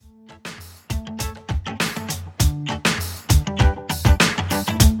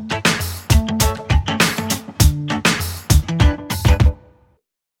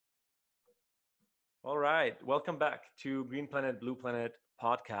welcome back to Green Planet, Blue Planet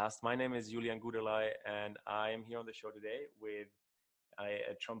podcast. My name is Julian Gudelai, and I am here on the show today with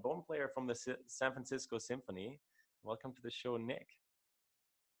a trombone player from the San Francisco Symphony. Welcome to the show, Nick.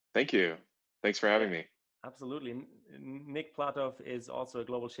 Thank you. Thanks for having Yeah, me. absolutely. Nick Platov is also a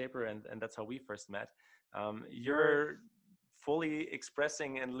global shaper, and that's how we first met. You're fully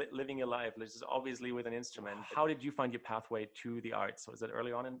expressing and living your life, which is obviously with an instrument. How did you find your pathway to the arts? Was it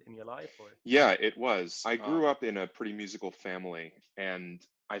early on in your life, or? Yeah, it was. I grew up in a pretty musical family, and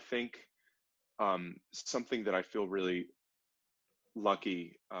I think something that I feel really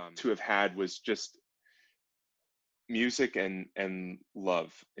lucky to have had was just music and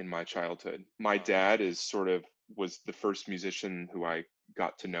love in my childhood. My dad is was the first musician who I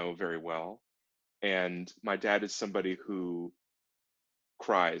got to know very well, and my dad is somebody who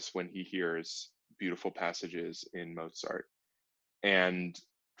cries when he hears beautiful passages in Mozart. And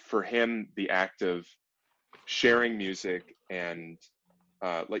for him, the act of sharing music and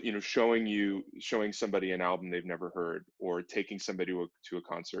showing somebody an album they've never heard, or taking somebody to a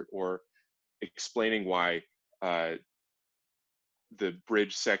concert, or explaining why uh, the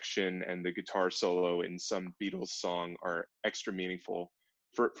bridge section and the guitar solo in some Beatles song are extra meaningful.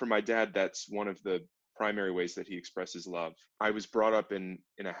 For my dad, that's one of the primary ways that he expresses love. I was brought up in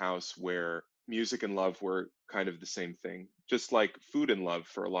a house where music and love were kind of the same thing, just like food and love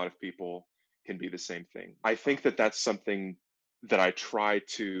for a lot of people can be the same thing. I think that that's something that I try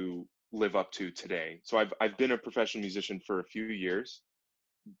to live up to today. So I've been a professional musician for a few years,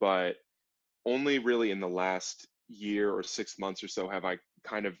 but only really in the last year or 6 months or so have I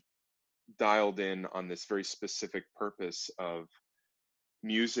kind of dialed in on this very specific purpose of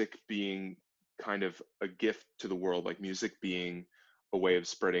music being kind of a gift to the world, like music being a way of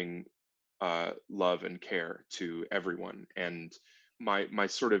spreading love and care to everyone. And my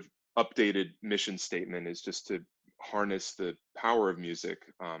sort of updated mission statement is just to harness the power of music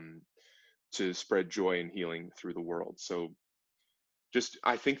to spread joy and healing through the world. So just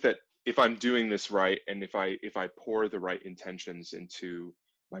I think that if I'm doing this right, and if I pour the right intentions into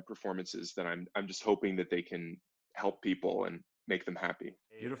my performances, then I'm just hoping that they can help people and make them happy.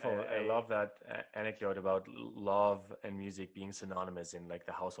 Beautiful. I love that anecdote about love and music being synonymous in like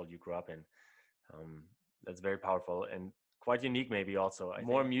the household you grew up in. Um, that's very powerful and quite unique, maybe also. I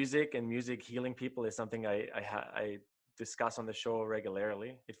More think music and music healing people is something I discuss on the show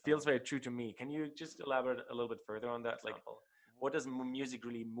regularly. It feels very true to me. Can you just elaborate a little bit further on that? Like, what does music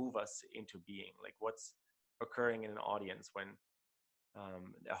really move us into being? Like, what's occurring in an audience when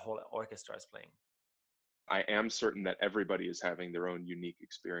a whole orchestra is playing? I am certain that everybody is having their own unique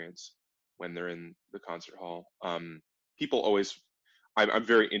experience when they're in the concert hall. People always, I'm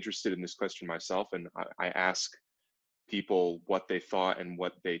very interested in this question myself, and I ask people what they thought and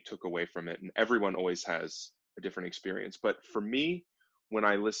what they took away from it, and everyone always has a different experience. But for me, when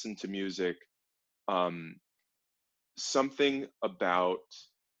I listen to music, um, something about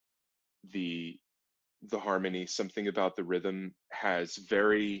the the harmony, something about the rhythm has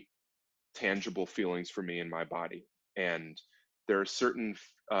very tangible feelings for me in my body. And there are certain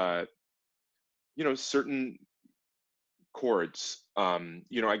certain chords.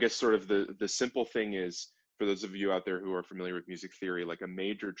 I guess sort of the simple thing is, for those of you out there who are familiar with music theory, like a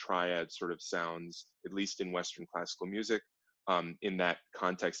major triad sort of sounds, at least in Western classical music, in that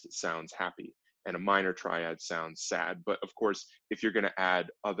context it sounds happy, and a minor triad sounds sad. But of course, if you're going to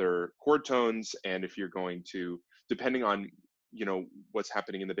add other chord tones, and if you're going to, depending on what's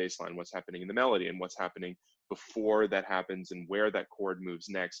happening in the bass line, what's happening in the melody, and what's happening before that happens, and where that chord moves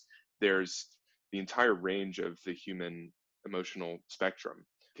next, there's the entire range of the human emotional spectrum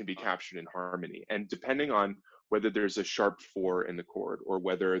can be captured in harmony. And depending on whether there's a sharp 4 in the chord, or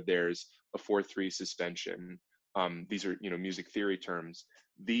whether there's a 4/3 suspension, these are music theory terms.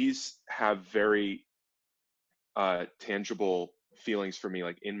 These have very tangible feelings for me,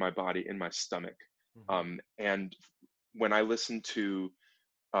 like in my body, in my stomach. And when I listen to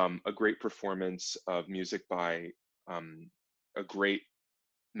a great performance of music by a great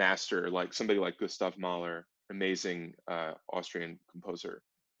master, like somebody like Gustav Mahler, amazing Austrian composer,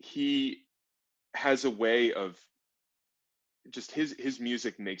 he has a way of just his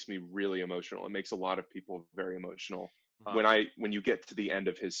music makes me really emotional. It makes a lot of people very emotional. When you get to the end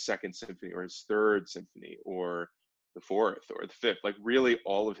of his second symphony, or his third symphony, or the fourth or the fifth, like really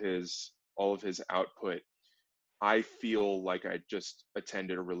all of his output, I feel like I just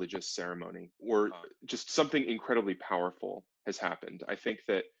attended a religious ceremony, or just something incredibly powerful has happened. I think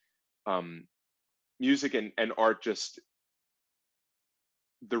that um, music and art, just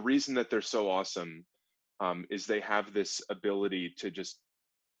the reason that they're so awesome is they have this ability to just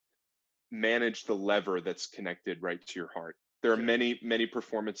manage the lever that's connected right to your heart. There are Sure. many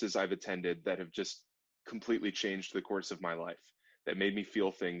performances I've attended that have just completely changed the course of my life, that made me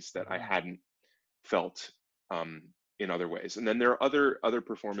feel things that I Hmm. hadn't felt um, in other ways. And then there are other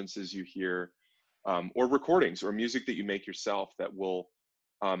performances you hear, or recordings or music that you make yourself that will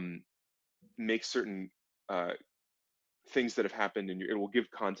um, make certain uh, things that have happened in your. It will give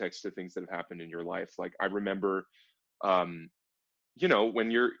context to things that have happened in your life. Like I remember, um, when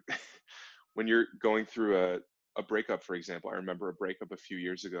you're when you're going through a breakup, for example. I remember a breakup a few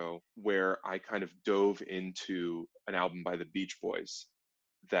years ago where I kind of dove into an album by the Beach Boys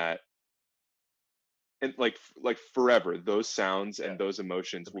that, and like forever, those sounds Yeah, and those the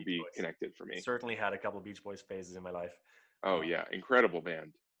emotions will Beach be Boys. connected for me. Certainly had a couple of Beach Boys phases in my life. Oh Uh, yeah, incredible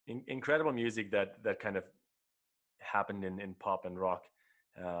band. incredible music that kind of happened in pop and rock,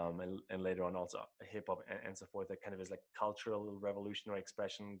 and later on also hip hop and so forth. That kind of is like cultural revolutionary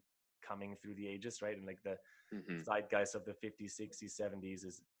expression coming through the ages, right? And like the Hmm. zeitgeist of the 50s, 60s, 70s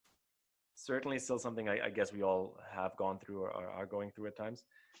is certainly still something I guess we all have gone through or are going through at times.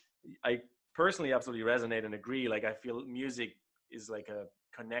 I personally absolutely resonate and agree. Like I feel music is like a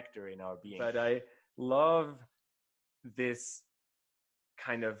connector in our being. But I love this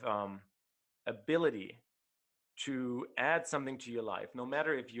kind of ability to add something to your life, no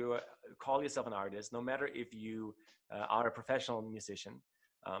matter if you call yourself an artist, no matter if you are a professional musician.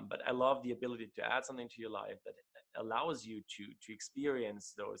 But I love the ability to add something to your life that allows you to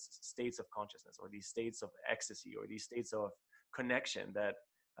experience those states of consciousness, or these states of ecstasy, or these states of connection that,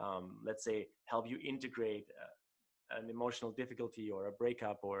 let's say, help you integrate an emotional difficulty or a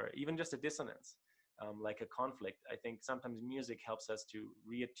breakup or even just a dissonance, like a conflict. I think sometimes music helps us to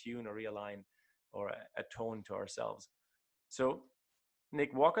reattune or realign or atone to ourselves. So,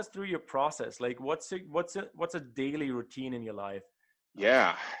 Nick, walk us through your process. Like, what's a daily routine in your life? Um,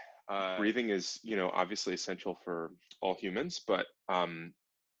 Yeah, breathing is, obviously essential for all humans, but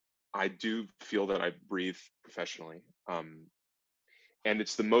I do feel that I breathe professionally. And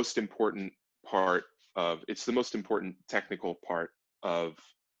it's the most important technical part of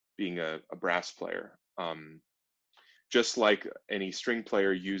being a brass player. Just like any string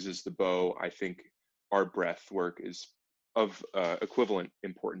player uses the bow, I think our breath work is of equivalent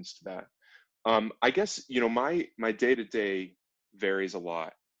importance to that. I guess my day to day varies a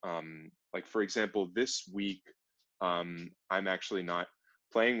lot. Like for example, this week I'm actually not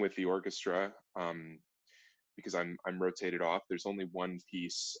playing with the orchestra because I'm rotated off. There's only one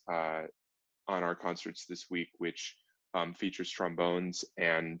piece on our concerts this week, which features trombones,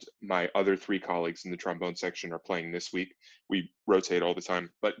 and my other three colleagues in the trombone section are playing this week. We rotate all the time,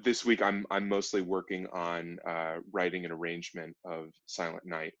 but this week I'm mostly working on writing an arrangement of Silent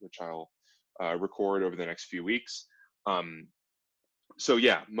Night, which I'll record over the next few weeks. So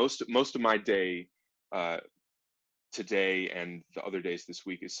yeah, most of my day uh, today and the other days this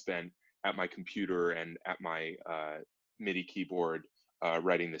week is spent at my computer and at my MIDI keyboard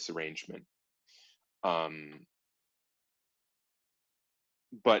writing this arrangement. Um,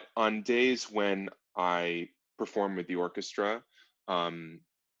 but on days when I perform with the orchestra, um,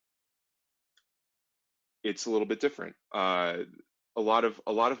 it's a little bit different. A lot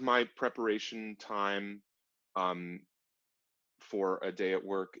of my preparation time um, for a day at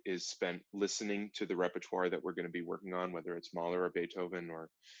work is spent listening to the repertoire that we're going to be working on, whether it's Mahler or Beethoven or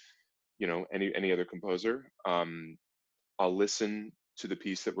any other composer. I'll listen to the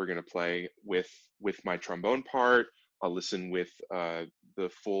piece that we're going to play with my trombone part. I'll listen with the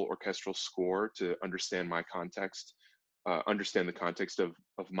full orchestral score to understand my context, understand the context of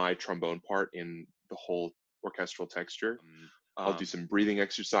my trombone part in the whole orchestral texture. I'll do some breathing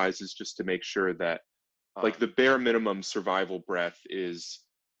exercises just to make sure that, like, the bare minimum survival breath is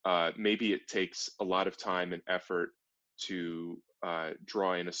maybe it takes a lot of time and effort to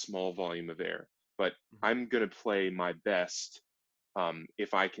draw in a small volume of air, but I'm going to play my best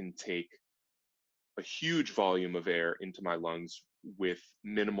if I can take a huge volume of air into my lungs with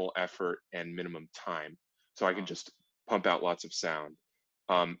minimal effort and minimum time. So I can just pump out lots of sound.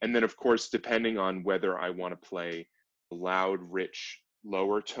 And then, of course, depending on whether I want to play a loud, rich,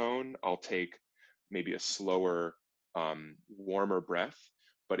 lower tone, I'll take maybe a slower, warmer breath.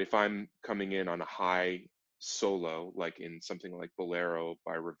 But if I'm coming in on a high solo, like in something like Bolero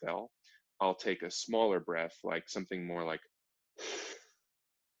by Ravel, I'll take a smaller breath, like something more like,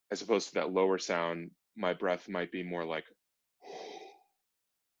 as opposed to that lower sound, my breath might be more like.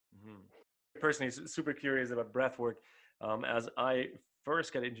 Mhm. Personally, super curious about breath work. As I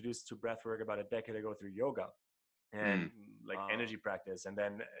first got introduced to breath work about a decade ago through yoga and Mm, like energy practice, and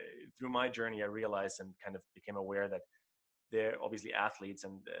then through my journey, I realized and kind of became aware that they're obviously athletes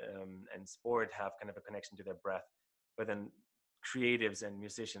and sport have kind of a connection to their breath, but then creatives and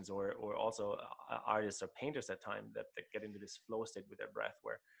musicians or also artists or painters at time that get into this flow state with their breath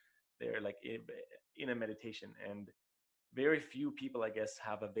where they're like in a meditation. And very few people, I guess,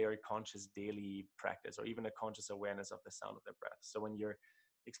 have a very conscious daily practice or even a conscious awareness of the sound of their breath. So when you're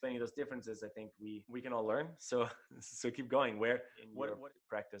explaining those differences, I think we can all learn. So so keep going. Where in what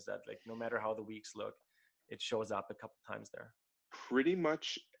practice that, like, no matter how the weeks look, it shows up a couple times there? Pretty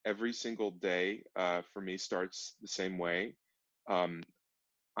much every single day for me starts the same way. Um,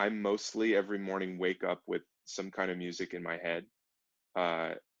 I mostly every morning wake up with some kind of music in my head,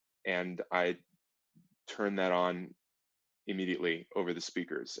 uh, and I turn that on immediately over the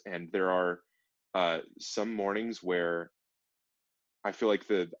speakers. And there are some mornings where I feel like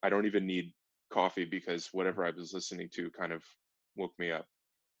I don't even need coffee because whatever I was listening to kind of woke me up.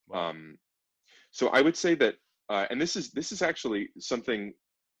 Wow. So I would say that, and this is actually something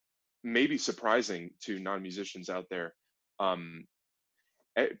maybe surprising to non-musicians out there. Um,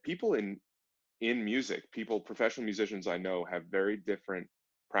 People in music, professional musicians I know have very different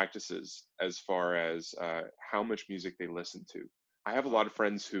practices as far as how much music they listen to. I have a lot of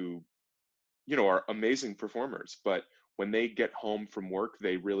friends who, are amazing performers, but when they get home from work,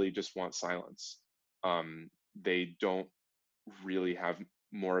 they really just want silence. They don't really have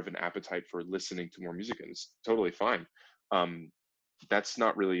more of an appetite for listening to more music, and it's totally fine. Um, that's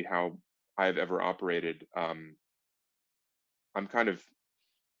not really how I've ever operated. I'm kind of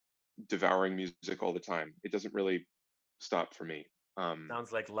devouring music all the time. It doesn't really stop for me.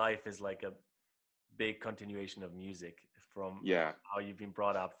 Sounds like life is like a big continuation of music from Yeah. how you've been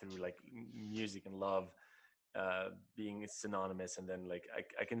brought up through like music and love being synonymous. And then like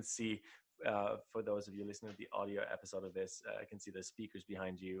I can see for those of you listening to the audio episode of this, I can see the speakers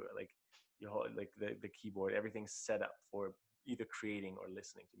behind you, like your whole, like the keyboard, everything's set up for either creating or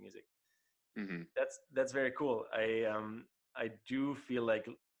listening to music. Hmm. That's very cool. I do feel like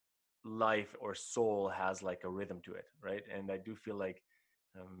life or soul has like a rhythm to it, right? And I do feel like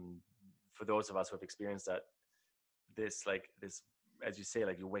um, for those of us who have experienced that, this, as you say,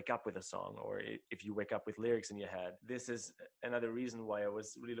 like you wake up with a song, or if you wake up with lyrics in your head. This is another reason why I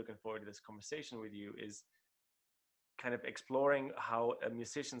was really looking forward to this conversation with you, is kind of exploring how a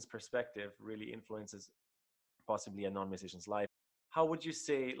musician's perspective really influences possibly a non-musician's life. How would you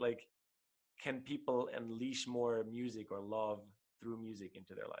say, like, can people unleash more music or love through music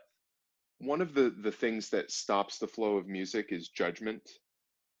into their life? One of the things that stops the flow of music is judgment.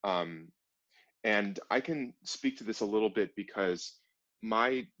 Um, and I can speak to this a little bit because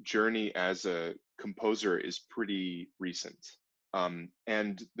my journey as a composer is pretty recent.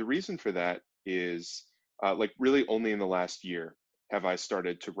 And the reason for that is like really only in the last year have I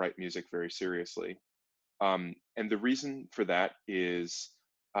started to write music very seriously. And the reason for that is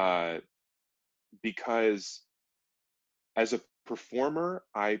uh, because as a performer,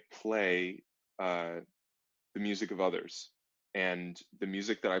 I play the music of others, and the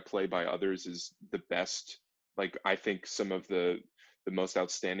music that I play by others is the best. Like I think some of the most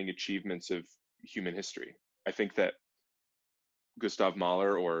outstanding achievements of human history. I think that Gustav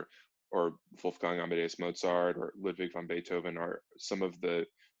Mahler or Wolfgang Amadeus Mozart or Ludwig van Beethoven are some of the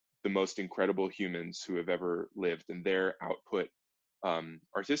most incredible humans who have ever lived, and their output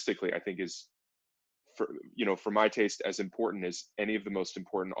artistically, I think, is for my taste as important as any of the most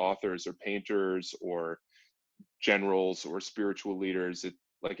important authors or painters or generals or spiritual leaders. It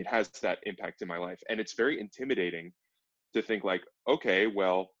has that impact in my life, and it's very intimidating to think like, okay,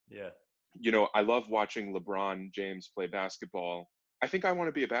 well, Yeah. I love watching LeBron James play basketball. I think I want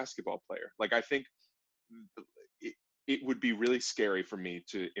to be a basketball player. Like I think it, it would be really scary for me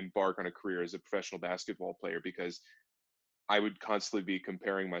to embark on a career as a professional basketball player because I would constantly be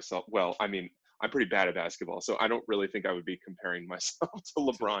comparing myself. Well, I mean, I'm pretty bad at basketball, so I don't really think I would be comparing myself to To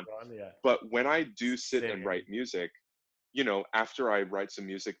LeBron. LeBron, yeah. But when I do sit Same and here. write music, after I write some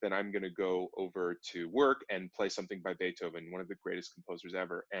music, then I'm going to go over to work and play something by Beethoven, one of the greatest composers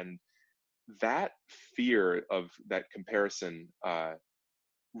ever. And that fear of that comparison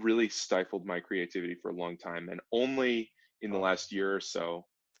really stifled my creativity for a long time. And only in the Oh, last year or so I love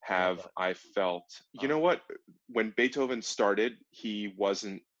have that. I felt, you know what, when Beethoven started, he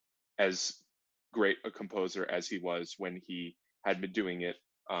wasn't as great a composer as he was when he had been doing it,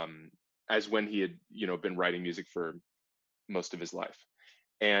 um, as when he had, been writing music for most of his life.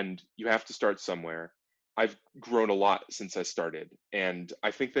 And you have to start somewhere. I've grown a lot since I started, and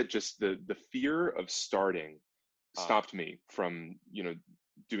I think that just the fear of starting stopped me from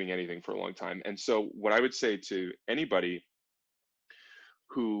doing anything for a long time. And so what I would say to anybody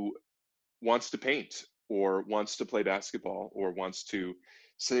who wants to paint or wants to play basketball or wants to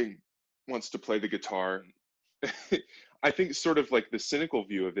sing, wants to play the guitar. I think sort of like the cynical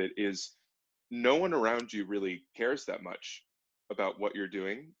view of it is no one around you really cares that much about what you're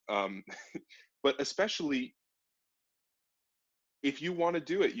doing. But especially if you want to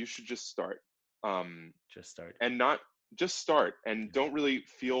do it, you should just start. Um, Just start. and not just start, and Yeah. don't really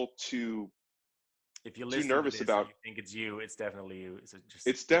feel If you too listen to nervous this and about. you think it's you, it's definitely you. So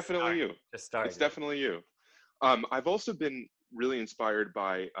It's just definitely start. you. Just start. It's definitely you. I've also been really inspired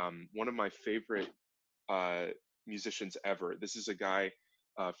by one of my favorite uh, musicians ever. This is a guy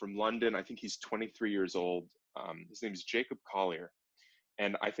from London. I think he's 23 years old. His name is Jacob Collier,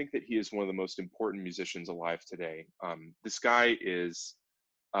 and I think that he is one of the most important musicians alive today. This guy is,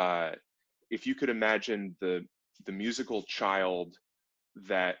 uh, if you could imagine the musical child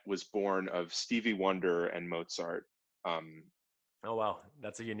that was born of Stevie Wonder and Mozart. Um, Oh wow,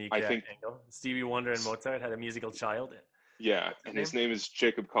 that's a unique I think, angle. Stevie Wonder and Mozart had a musical child. yeah, What's his and name? his name is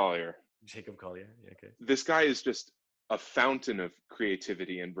Jacob Collier. Jacob Collier. Yeah, okay. This guy is just a fountain of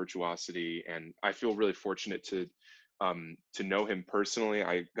creativity and virtuosity, and I feel really fortunate to know him personally.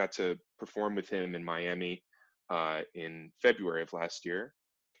 I got to perform with him in Miami in February of last year,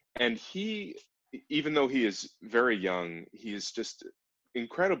 and he, even though he is very young, he is just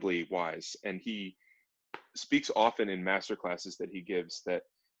incredibly wise, and he speaks often in master classes that he gives that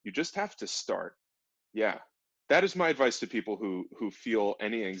you just have to start. Yeah, that is my advice to people who feel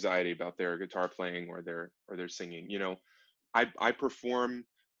any anxiety about their guitar playing or their singing. You know, I perform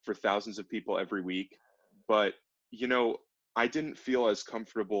for thousands of people every week, but you know, I didn't feel as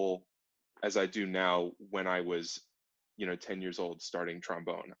comfortable as I do now when I was, 10 years old starting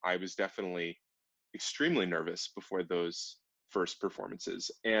trombone. I was definitely extremely nervous before those first performances.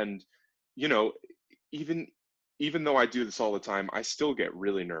 And, you know, even even though I do this all the time, I still get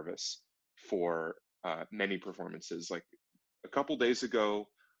really nervous for many performances. Like a couple days ago,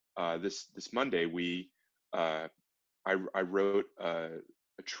 this Monday, uh, I wrote a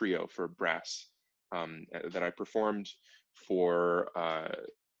trio for brass that I performed for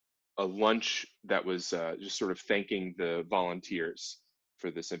a lunch that was just sort of thanking the volunteers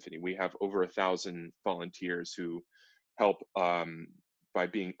for the symphony. We have over 1,000 volunteers who help by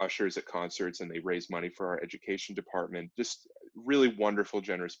being ushers at concerts, and they raise money for our education department. Just really wonderful,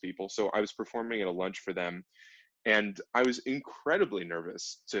 generous people. So I was performing at a lunch for them, and I was incredibly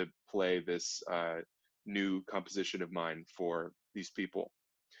nervous to play this new composition of mine for these people.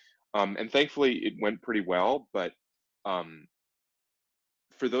 And thankfully, it went pretty well. But um,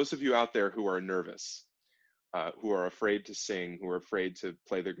 for those of you out there who are nervous, who are afraid to sing, who are afraid to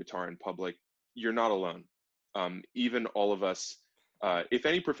play their guitar in public, you're not alone. Even all of us, if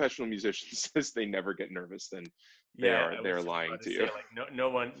any professional musician says they never get nervous, then Yeah, I they was are just lying about to to say you. like no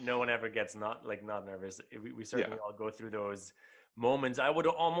one ever gets not nervous. We Yeah, certainly all go through those moments. I would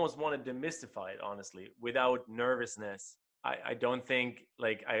almost want to demystify it honestly. Without nervousness, I don't think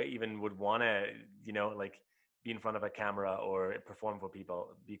like I even would want to like be in front of a camera or perform for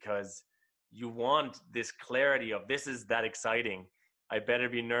people because you want this clarity of this is that exciting. I better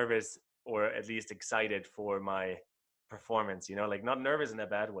be nervous or at least excited for my performance. Like not nervous in a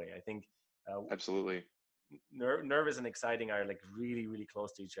bad way. I think absolutely. nervous and exciting are like really really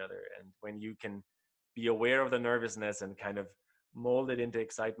close to each other, and when you can be aware of the nervousness and kind of mold it into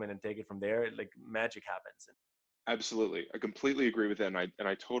excitement and take it from there, like magic happens. Absolutely. I completely agree with that. And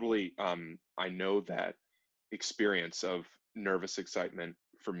I totally, I know that experience of nervous excitement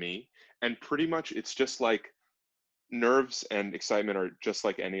for me. And pretty much it's just like nerves and excitement are just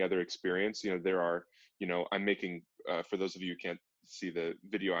like any other experience. There are, I'm making, for those of you who can't see the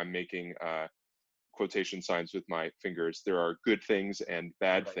video, I'm making quotation signs with my fingers. There are good things and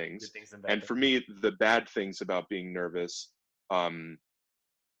bad Right, good things. things and bad And things. for me, the bad things about being nervous um,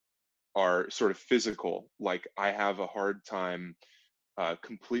 are sort of physical. Like I have a hard time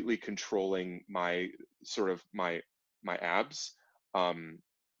completely controlling my sort of my abs. Um,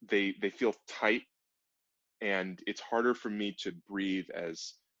 they feel tight, and it's harder for me to breathe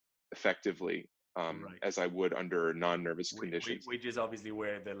as effectively Right, as I would under non-nervous conditions. which is obviously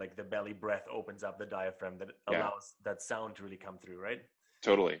where the like the belly breath opens up the diaphragm that Yeah, allows that sound to really come through, right?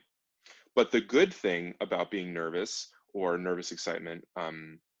 totally. But the good thing about being nervous or nervous excitement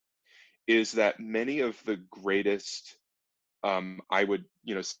is that many of the greatest, I would,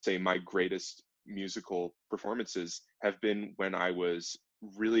 say my greatest musical performances have been when I was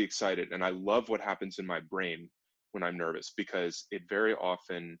really excited. And I love what happens in my brain when I'm nervous because it very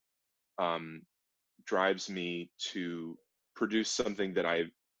often um, drives me to produce something that I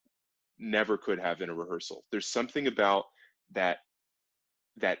never could have in a rehearsal. There's something about that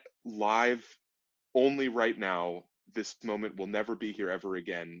live only right now, this moment will never be here ever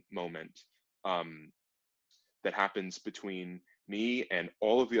again moment, um, that happens between me and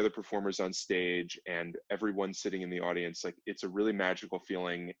all of the other performers on stage and everyone sitting in the audience. Like, it's a really magical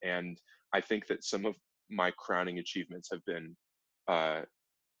feeling, and I think that some of my crowning achievements have been uh,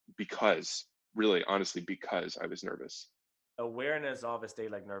 because, really honestly, because I was nervous. Awareness of a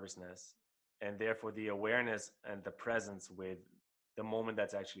state like nervousness, and therefore the awareness and the presence with the moment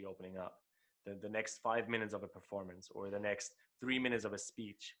that's actually opening up, the next 5 minutes of a performance or the next 3 minutes of a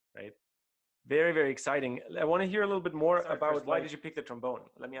speech, right? Very, very exciting. I want to hear a little bit more about why did you pick the trombone?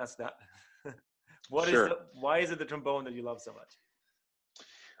 Let me ask that. Sure. Why is it the trombone that you love so much?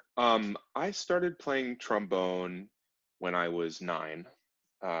 I started playing trombone when I was 9.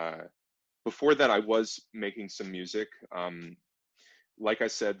 Uh, Before that, I was making some music. Like I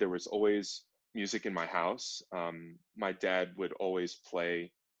said, there was always music in my house. My dad would always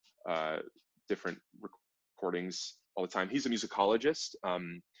play uh, different recordings all the time. He's a musicologist,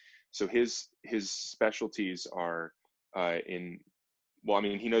 so his specialties are in, well, I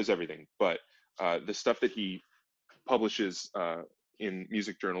mean, he knows everything, but the stuff that he publishes in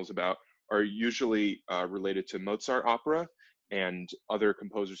music journals about are usually related to Mozart opera and other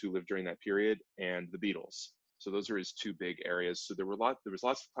composers who lived during that period, and the Beatles. So those are his two big areas. So there was lots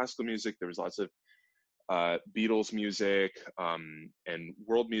of classical music. There was lots of Beatles music, and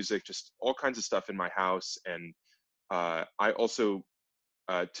world music, just all kinds of stuff in my house. And I also,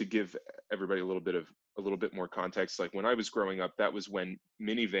 to give everybody a little bit more context, like when I was growing up, that was when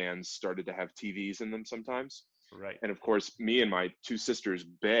minivans started to have TVs in them sometimes. Right. And of course, me and my two sisters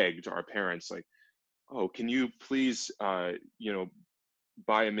begged our parents, like, "Oh, can you please,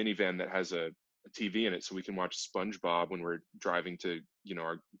 buy a minivan that has a TV in it so we can watch SpongeBob when we're driving to,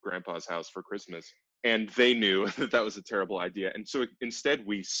 our grandpa's house for Christmas?" And they knew that that was a terrible idea. And so instead,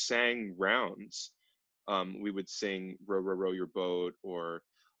 we sang rounds. We would sing "Row, Row, Row Your Boat" or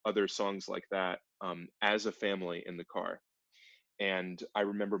other songs like that, as a family in the car. And I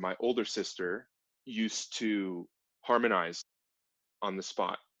remember my older sister used to harmonize on the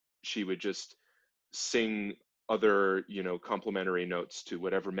spot. She would just sing other, complementary notes to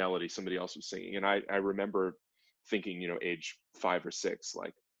whatever melody somebody else was singing. And I remember thinking, age 5 or 6,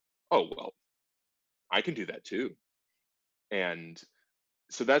 like, oh, well, I can do that too. And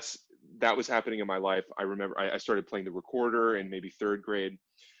so that was happening in my life. I remember I started playing the recorder in maybe third grade,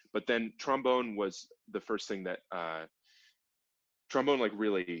 but then trombone was the first thing that trombone like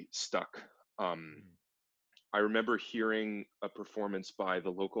really stuck. Um, Mhm. I remember hearing a performance by the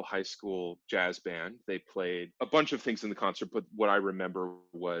local high school jazz band. They played a bunch of things in the concert, but what I remember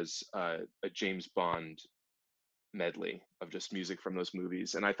was a James Bond medley of just music from those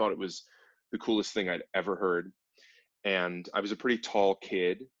movies. And I thought it was the coolest thing I'd ever heard. And I was a pretty tall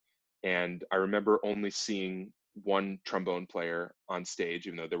kid. And I remember only seeing one trombone player on stage,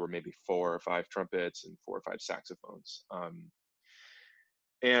 even though there were maybe 4 or 5 trumpets and 4 or 5 saxophones.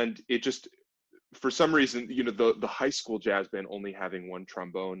 And it just, for some reason, the high school jazz band only having one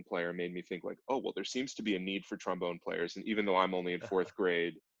trombone player made me think like, oh, well, there seems to be a need for trombone players. And even though I'm only in fourth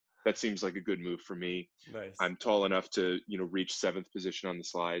grade, that seems like a good move for me. Nice. I'm tall enough to, reach seventh position on the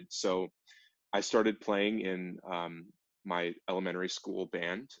slide. So I started playing in my elementary school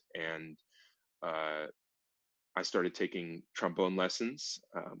band, and uh, I started taking trombone lessons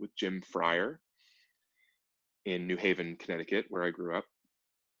with Jim Fryer in New Haven, Connecticut, where I grew up.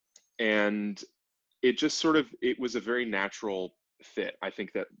 And it was a very natural fit. I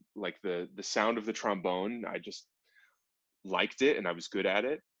think that, like, the sound of the trombone, I just liked it and I was good at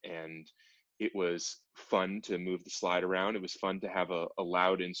it. And it was fun to move the slide around. It was fun to have a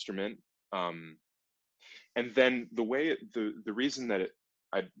loud instrument. Um, and then the reason that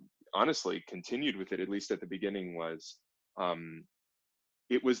I honestly continued with it, at least at the beginning, was um,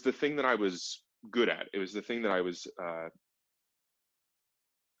 it was the thing that I was good at. It was the thing that I was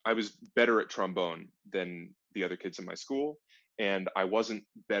better at trombone than the other kids in my school, and I wasn't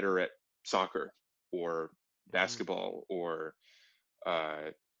better at soccer or Mhm. basketball or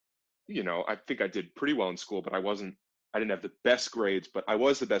uh, I think I did pretty well in school, but I didn't have the best grades, but I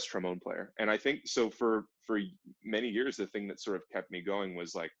was the best trombone player. And I think so for many years, the thing that sort of kept me going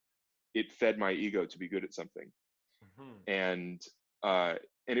was like it fed my ego to be good at something. Mhm. And uh,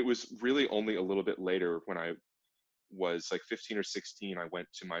 and it was really only a little bit later when I was like 15 or 16, I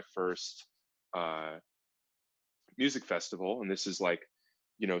went to my first uh, music festival, and this is like,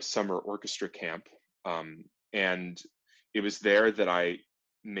 summer orchestra camp. And it was there that I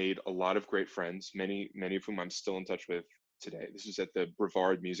made a lot of great friends, many of whom I'm still in touch with today. This was at the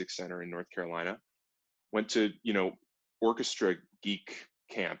Brevard Music Center in North Carolina. Went to, orchestra geek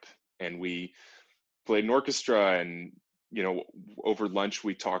camp, and we played an orchestra, and over lunch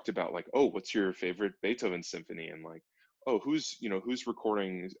we talked about like, oh, what's your favorite Beethoven symphony, and like, oh, whose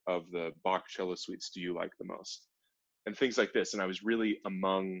recordings of the Bach cello suites do you like the most, and things like this. And I was really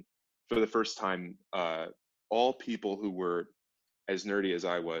among, for the first time, all people who were as nerdy as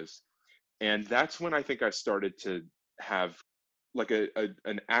I was. And that's when I think I started to have like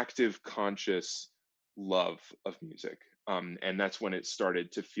an active, conscious love of music. And that's when it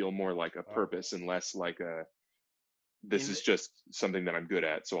started to feel more like a Wow. purpose and less like this In is just something that I'm good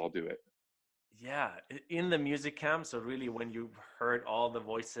at, so I'll do it. Yeah, in the music camp. So really, when you heard all the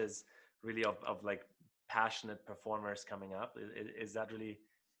voices, really of like passionate performers coming up, is that really,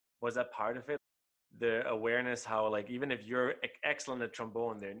 was that part of it? The awareness how like even if you're excellent at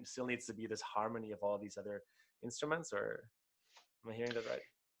trombone, there still needs to be this harmony of all these other instruments. Or am I hearing that right?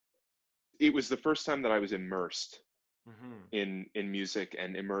 It was the first time that I was immersed Mm-hmm. in music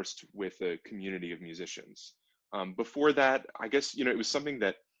and immersed with a community of musicians. Before that, I guess it was something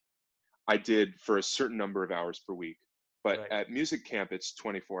that I did for a certain number of hours per week. But Right. at music camp, it's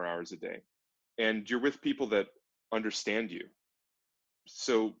 24 hours a day, and you're with people that understand you.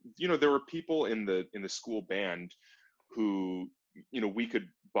 So there were people in the school band who we could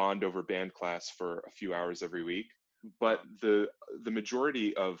bond over band class for a few hours every week. But Wow. the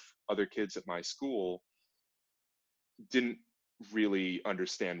majority of other kids at my school didn't really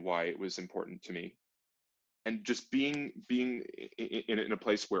understand why it was important to me. And just being in a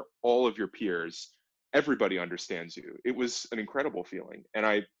place where all of your peers, everybody understands you, it was an incredible feeling. And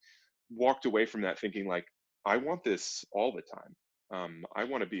I walked away from that thinking like, I want this all the time. I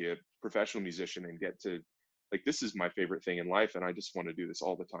want to be a professional musician and get to, like, this is my favorite thing in life, and I just want to do this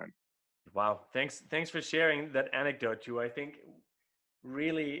all the time. Wow. Thanks for sharing that anecdote too. I think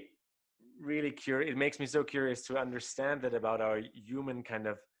really, really curious. It makes me so curious to understand that about our human kind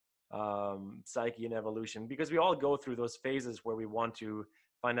of psyche and evolution, because we all go through those phases where we want to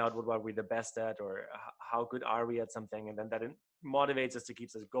find out what are we the best at, or how good are we at something, and then that motivates us to keep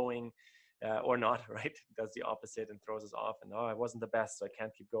us going, or not, right? Does the opposite and throws us off, and oh, I wasn't the best, so I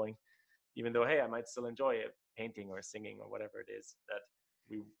can't keep going, even though hey, I might still enjoy it, painting or singing or whatever it is that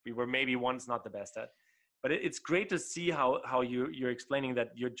we were maybe once not the best at. But it's great to see how you're explaining that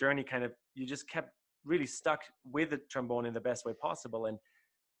your journey kind of, you just kept really stuck with the trombone in the best way possible. And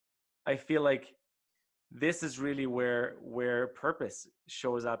I feel like this is really where purpose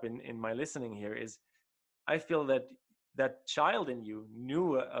shows up in my listening here. Is I feel that that child in you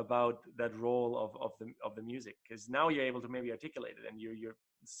knew about that role of the music, because now you're able to maybe articulate it, and you're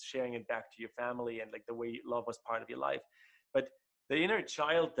sharing it back to your family, and like the way love was part of your life. But the inner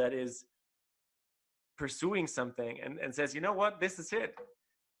child that is pursuing something and says, you know what, this is it.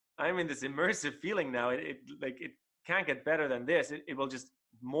 I'm in this immersive feeling now. It can't get better than this. It will just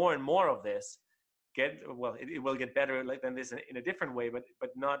more and more of this it will get better like than this in a different way, but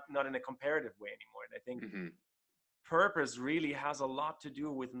not in a comparative way anymore. And I think Hmm. purpose really has a lot to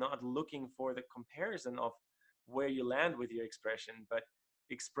do with not looking for the comparison of where you land with your expression, but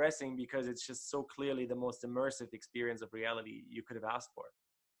expressing because it's just so clearly the most immersive experience of reality you could have asked for.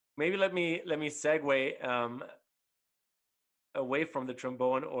 Maybe let me segue away from the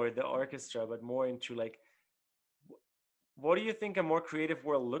trombone or the orchestra, but more into like, what do you think a more creative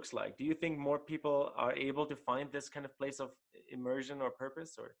world looks like? Do you think more people are able to find this kind of place of immersion or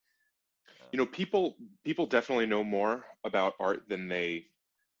purpose? Or People definitely know more about art than they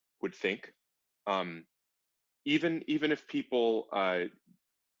would think. um, even if people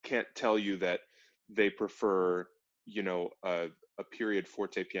can't tell you that they prefer, a period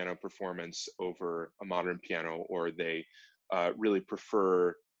forte piano performance over a modern piano, or they really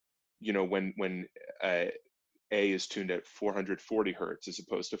prefer, when uh, A is tuned at 440 hertz as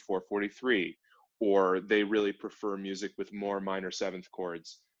opposed to 443, or they really prefer music with more minor seventh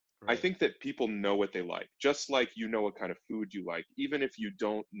chords. I right, think that people know what they like, just like you know what kind of food you like, even if you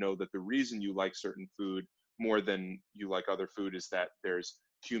don't know that the reason you like certain food more than you like other food is that there's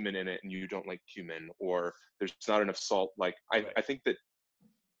cumin in it and you don't like cumin, or there's not enough salt. Like right, I think that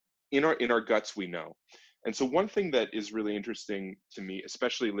in our guts we know. And so one thing that is really interesting to me,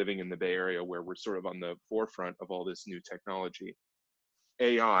 especially living in the Bay Area where we're sort of on the forefront of all this new technology,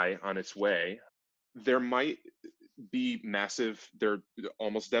 AI on its way, there might be massive, there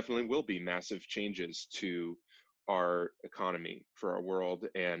almost definitely will be massive changes to our economy, for our world.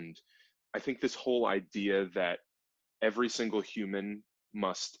 And I think this whole idea that every single human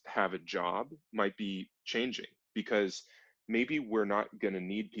must have a job might be changing, because maybe we're not going to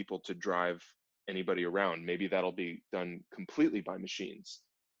need people to drive anybody around. Maybe that'll be done completely by machines.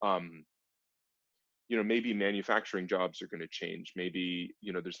 um, maybe manufacturing jobs are going to change. Maybe,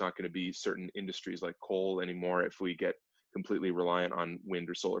 there's not going to be certain industries like coal anymore if we get completely reliant on wind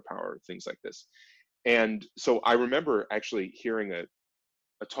or solar power, things like this. And so I remember actually hearing a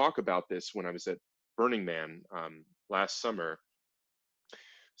talk about this when I was at Burning Man last summer.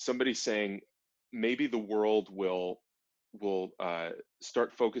 Somebody saying maybe the world will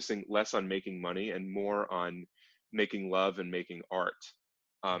start focusing less on making money and more on making love and making art.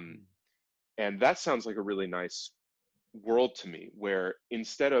 Um, Mhm. and that sounds like a really nice world to me, where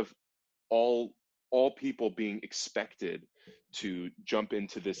instead of all all people being expected to jump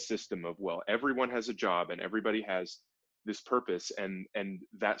into this system of, well, everyone has a job and everybody has this purpose, and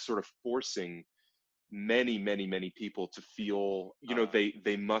that sort of forcing many people to feel,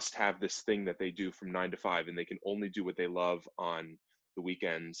 they must have this thing that they do from 9 to 5, and they can only do what they love on the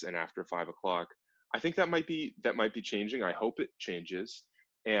weekends and after 5 o'clock. I think that might be changing. I hope it changes,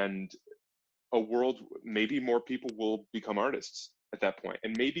 and a world, maybe more people will become artists at that point.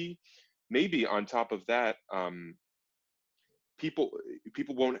 And maybe on top of that, people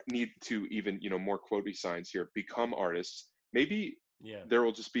people won't need to even, more quotey signs here, become artists. Maybe Yeah, there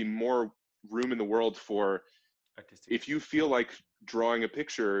will just be more room in the world for, artistic if you expression. feel like drawing a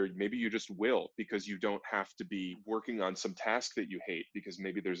picture, maybe you just will, because you don't have to be working on some task that you hate, because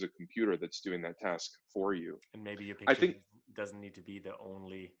maybe there's a computer that's doing that task for you. And maybe your I picture think doesn't need to be the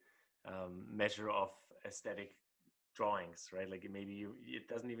only measure of aesthetic drawings, right? Like maybe it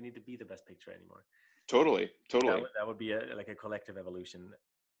doesn't even need to be the best picture anymore. totally. That would be like a collective evolution.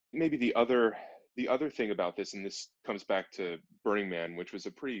 Maybe the other thing about this, and this comes back to Burning Man, which was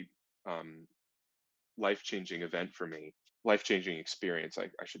a pretty um, life-changing event for me, life-changing experience.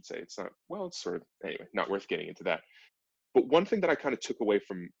 I should say. It's not, well, it's sort of, anyway, not worth getting into that. But one thing that I kind of took away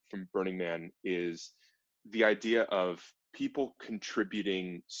from Burning Man is the idea of people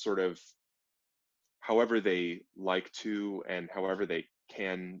contributing sort of however they like to and however they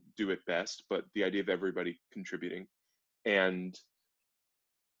can do it best, but the idea of everybody contributing. And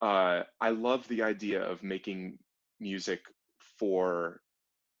I love the idea of making music for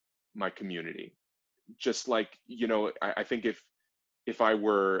my community. Just like, I think if I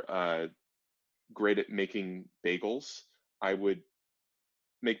were great at making bagels, I would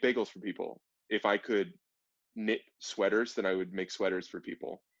make bagels for people. If I could knit sweaters, then I would make sweaters for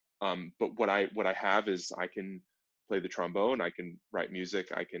people. But what I have is, I can play the trombone, I can write music,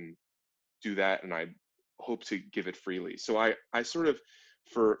 I can do that, and I hope to give it freely. So I sort of,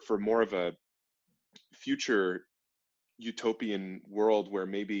 for more of a future utopian world where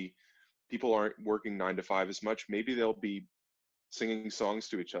maybe people aren't working 9 to 5 as much, maybe they'll be singing songs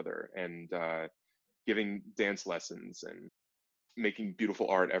to each other, and giving dance lessons, and making beautiful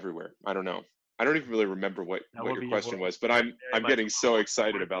art everywhere. I don't know. I don't even really remember what That what would your be a question world was, but I'm very I'm much getting so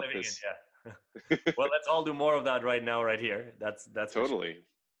excited worth about living in. this. Yeah. Well, let's all do more of that right now, right here. That's for sure. Totally.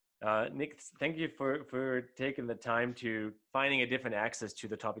 Nick, thank you for taking the time to finding a different access to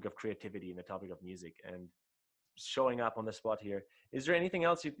the topic of creativity and the topic of music and showing up on the spot here. Is there anything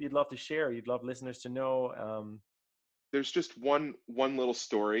else you'd love to share? You'd love listeners to know? There's just one little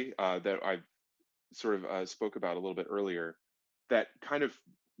story that I sort of spoke about a little bit earlier, that kind of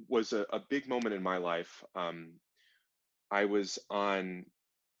was a big moment in my life. I was on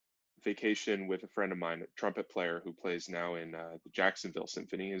vacation with a friend of mine, a trumpet player who plays now in the Jacksonville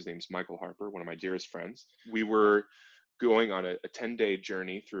Symphony. His name's Michael Harper, one of my dearest friends. We were going on a 10-day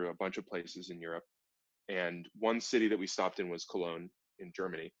journey through a bunch of places in Europe. And one city that we stopped in was Cologne in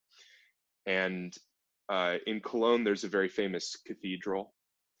Germany. And in Cologne, there's a very famous cathedral,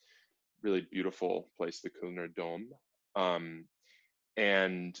 really beautiful place, the Kölner Dom. Um,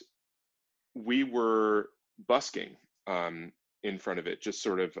 and we were busking in front of it, just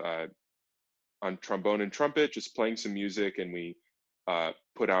sort of on trombone and trumpet, just playing some music. And we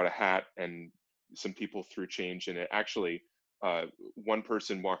put out a hat, and some people threw change in it. Actually, one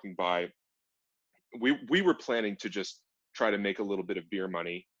person walking by, we were planning to just try to make a little bit of beer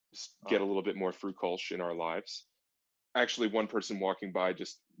money, just get a little bit more Fruitkolsch in our lives. Actually, one person walking by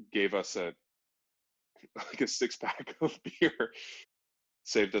just gave us like a 6-pack of beer,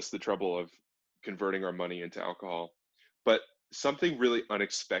 saved us the trouble of converting our money into alcohol. But something really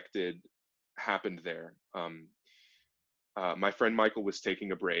unexpected happened there. My friend Michael was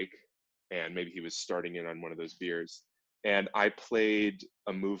taking a break, and maybe he was starting in on one of those beers. And I played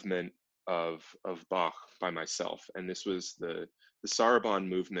a movement of Bach by myself, and this was the Sarabande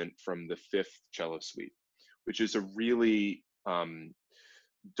movement from the Fifth Cello Suite, which is a really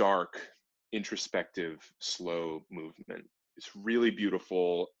dark, introspective, slow movement. It's really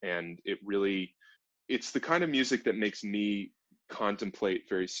beautiful, and it's the kind of music that makes me contemplate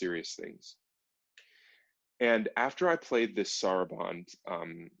very serious things. And after I played this Saraband,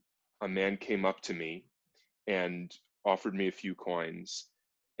 a man came up to me and offered me a few coins.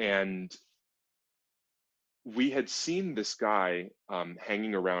 And we had seen this guy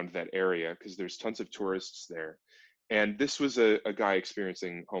hanging around that area because there's tons of tourists there. And this was a guy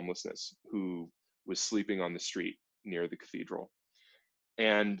experiencing homelessness who was sleeping on the street near the cathedral.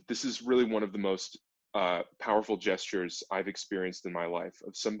 And this is really one of the most powerful gestures I've experienced in my life,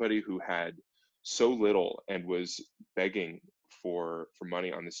 of somebody who had so little and was begging for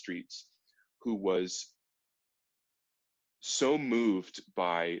money on the streets, who was so moved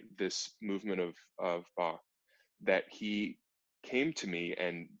by this movement of Bach that he came to me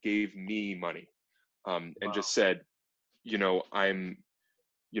and gave me money, and Wow. just said, I'm,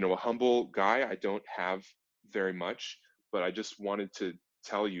 a humble guy. I don't have very much, but I just wanted to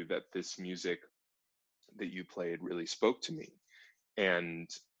tell you that this music that you played really spoke to me. And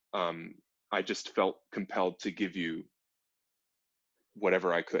um, I just felt compelled to give you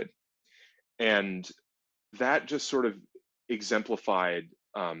whatever I could. And that just sort of exemplified,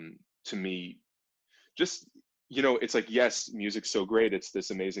 to me, just, it's like, yes, music's so great. It's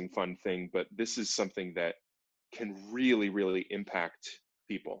this amazing, fun thing, but this is something that can really, really impact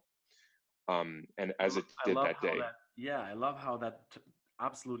people. And as it I did love that how day. that, yeah, I love how that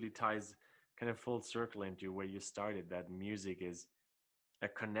absolutely ties kind of full circle into where you started, that music is a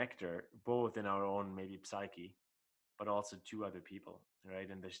connector, both in our own maybe psyche, but also to other people, right?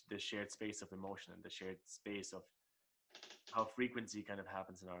 And the shared space of emotion and the shared space of how frequency kind of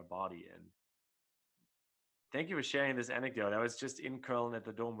happens in our body. And thank you for sharing this anecdote. I was just in Köln at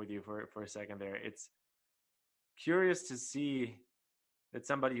the Dome with you for a second there. It's curious to see that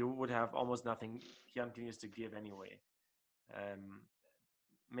somebody who would have almost nothing continues to give anyway. Um,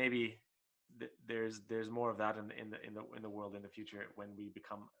 maybe there's more of that in the world in the future when we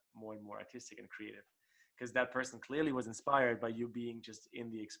become more and more artistic and creative, because that person clearly was inspired by you being just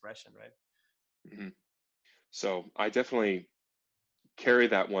in the expression, right? Hmm. So I definitely carry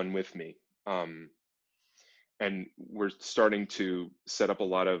that one with me. And we're starting to set up a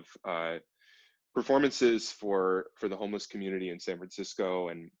lot of performances for the homeless community in San Francisco.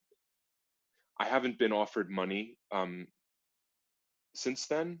 And I haven't been offered money since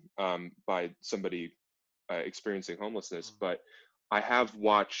then, by somebody experiencing homelessness, Mm. but I have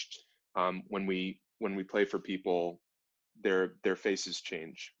watched, when we play for people, their faces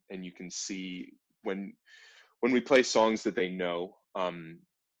change, and you can see when we play songs that they know,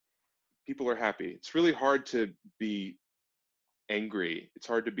 people are happy. It's really hard to be angry. It's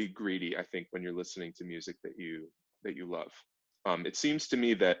hard to be greedy, I think, when you're listening to music that you love. It seems to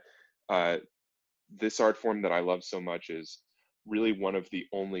me that uh, this art form that I love so much is really one of the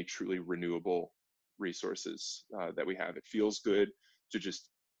only truly renewable resources that we have. It feels good to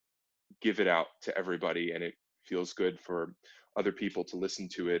just give it out to everybody, and it feels good for other people to listen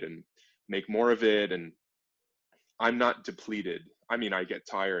to it and make more of it. And I'm not depleted. I mean, I get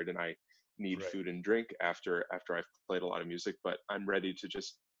tired and I need Right. food and drink after I've played a lot of music, but I'm ready to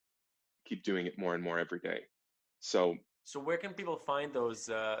just keep doing it more and more every day. So, So where can people find those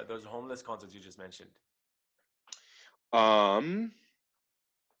homeless concerts you just mentioned? um,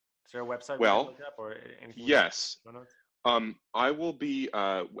 Is there a website we can well, look up, or anything we can yes. show notes? I will be,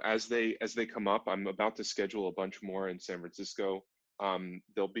 as they come up. I'm about to schedule a bunch more in San Francisco.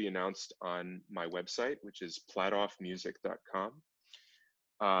 They'll be announced on my website, which is platoffmusic.com.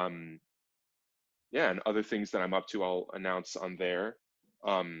 Um, yeah, and other things that I'm up to, I'll announce on there.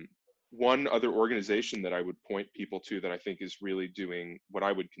 Um, One other organization that I would point people to that I think is really doing what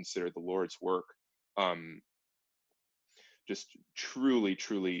I would consider the Lord's work, um, just truly,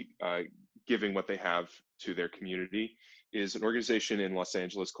 truly giving what they have to their community, is an organization in Los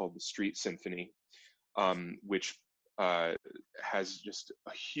Angeles called the Street Symphony, which uh, has just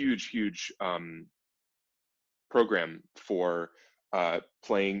a huge, huge program for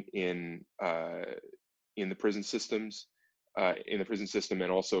playing in the prison systems, in the prison system,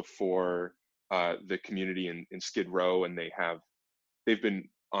 and also for the community in Skid Row. And they've been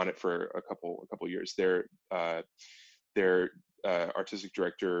on it for a couple years. Their artistic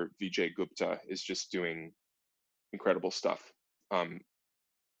director Vijay Gupta is just doing incredible stuff. Um,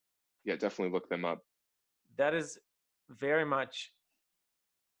 yeah, definitely look them up. That is very much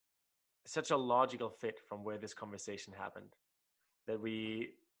such a logical fit from where this conversation happened. That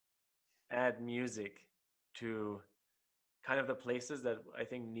we add music to kind of the places that I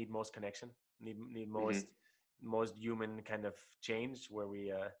think need most connection, need Hmm. most human kind of change, where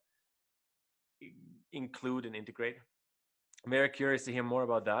we include and integrate. I'm very curious to hear more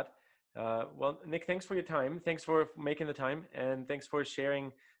about that. Well, Nick, thanks for your time. Thanks for making the time, and thanks for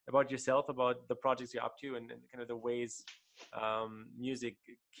sharing about yourself, about the projects you're up to, and kind of the ways music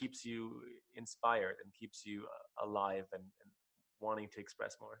keeps you inspired and keeps you alive and wanting to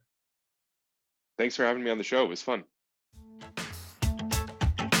express more. Thanks for having me on the show. It was fun.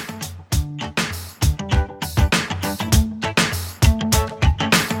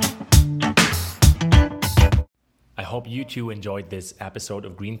 I hope you too enjoyed this episode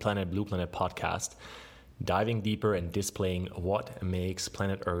of Green Planet, Blue Planet podcast, diving deeper and displaying what makes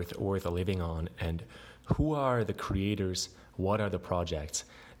planet Earth worth living on, and who are the creators, what are the projects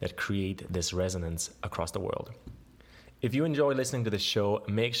that create this resonance across the world. If you enjoy listening to this show,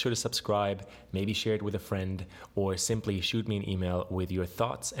 make sure to subscribe, maybe share it with a friend, or simply shoot me an email with your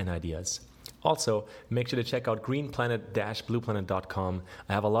thoughts and ideas. Also, make sure to check out greenplanet-blueplanet.com.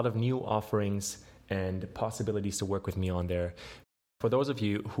 I have a lot of new offerings and possibilities to work with me on there. For those of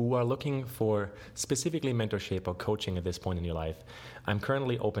you who are looking for specifically mentorship or coaching at this point in your life, I'm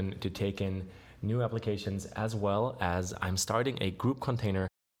currently open to take in new applications, as well as I'm starting a group container,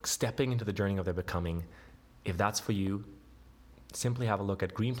 stepping into the journey of their becoming. If that's for you, simply have a look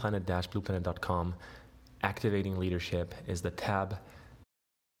at greenplanet-blueplanet.com. Activating Leadership is the tab.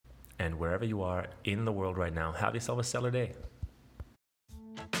 And wherever you are in the world right now, have yourself a stellar day.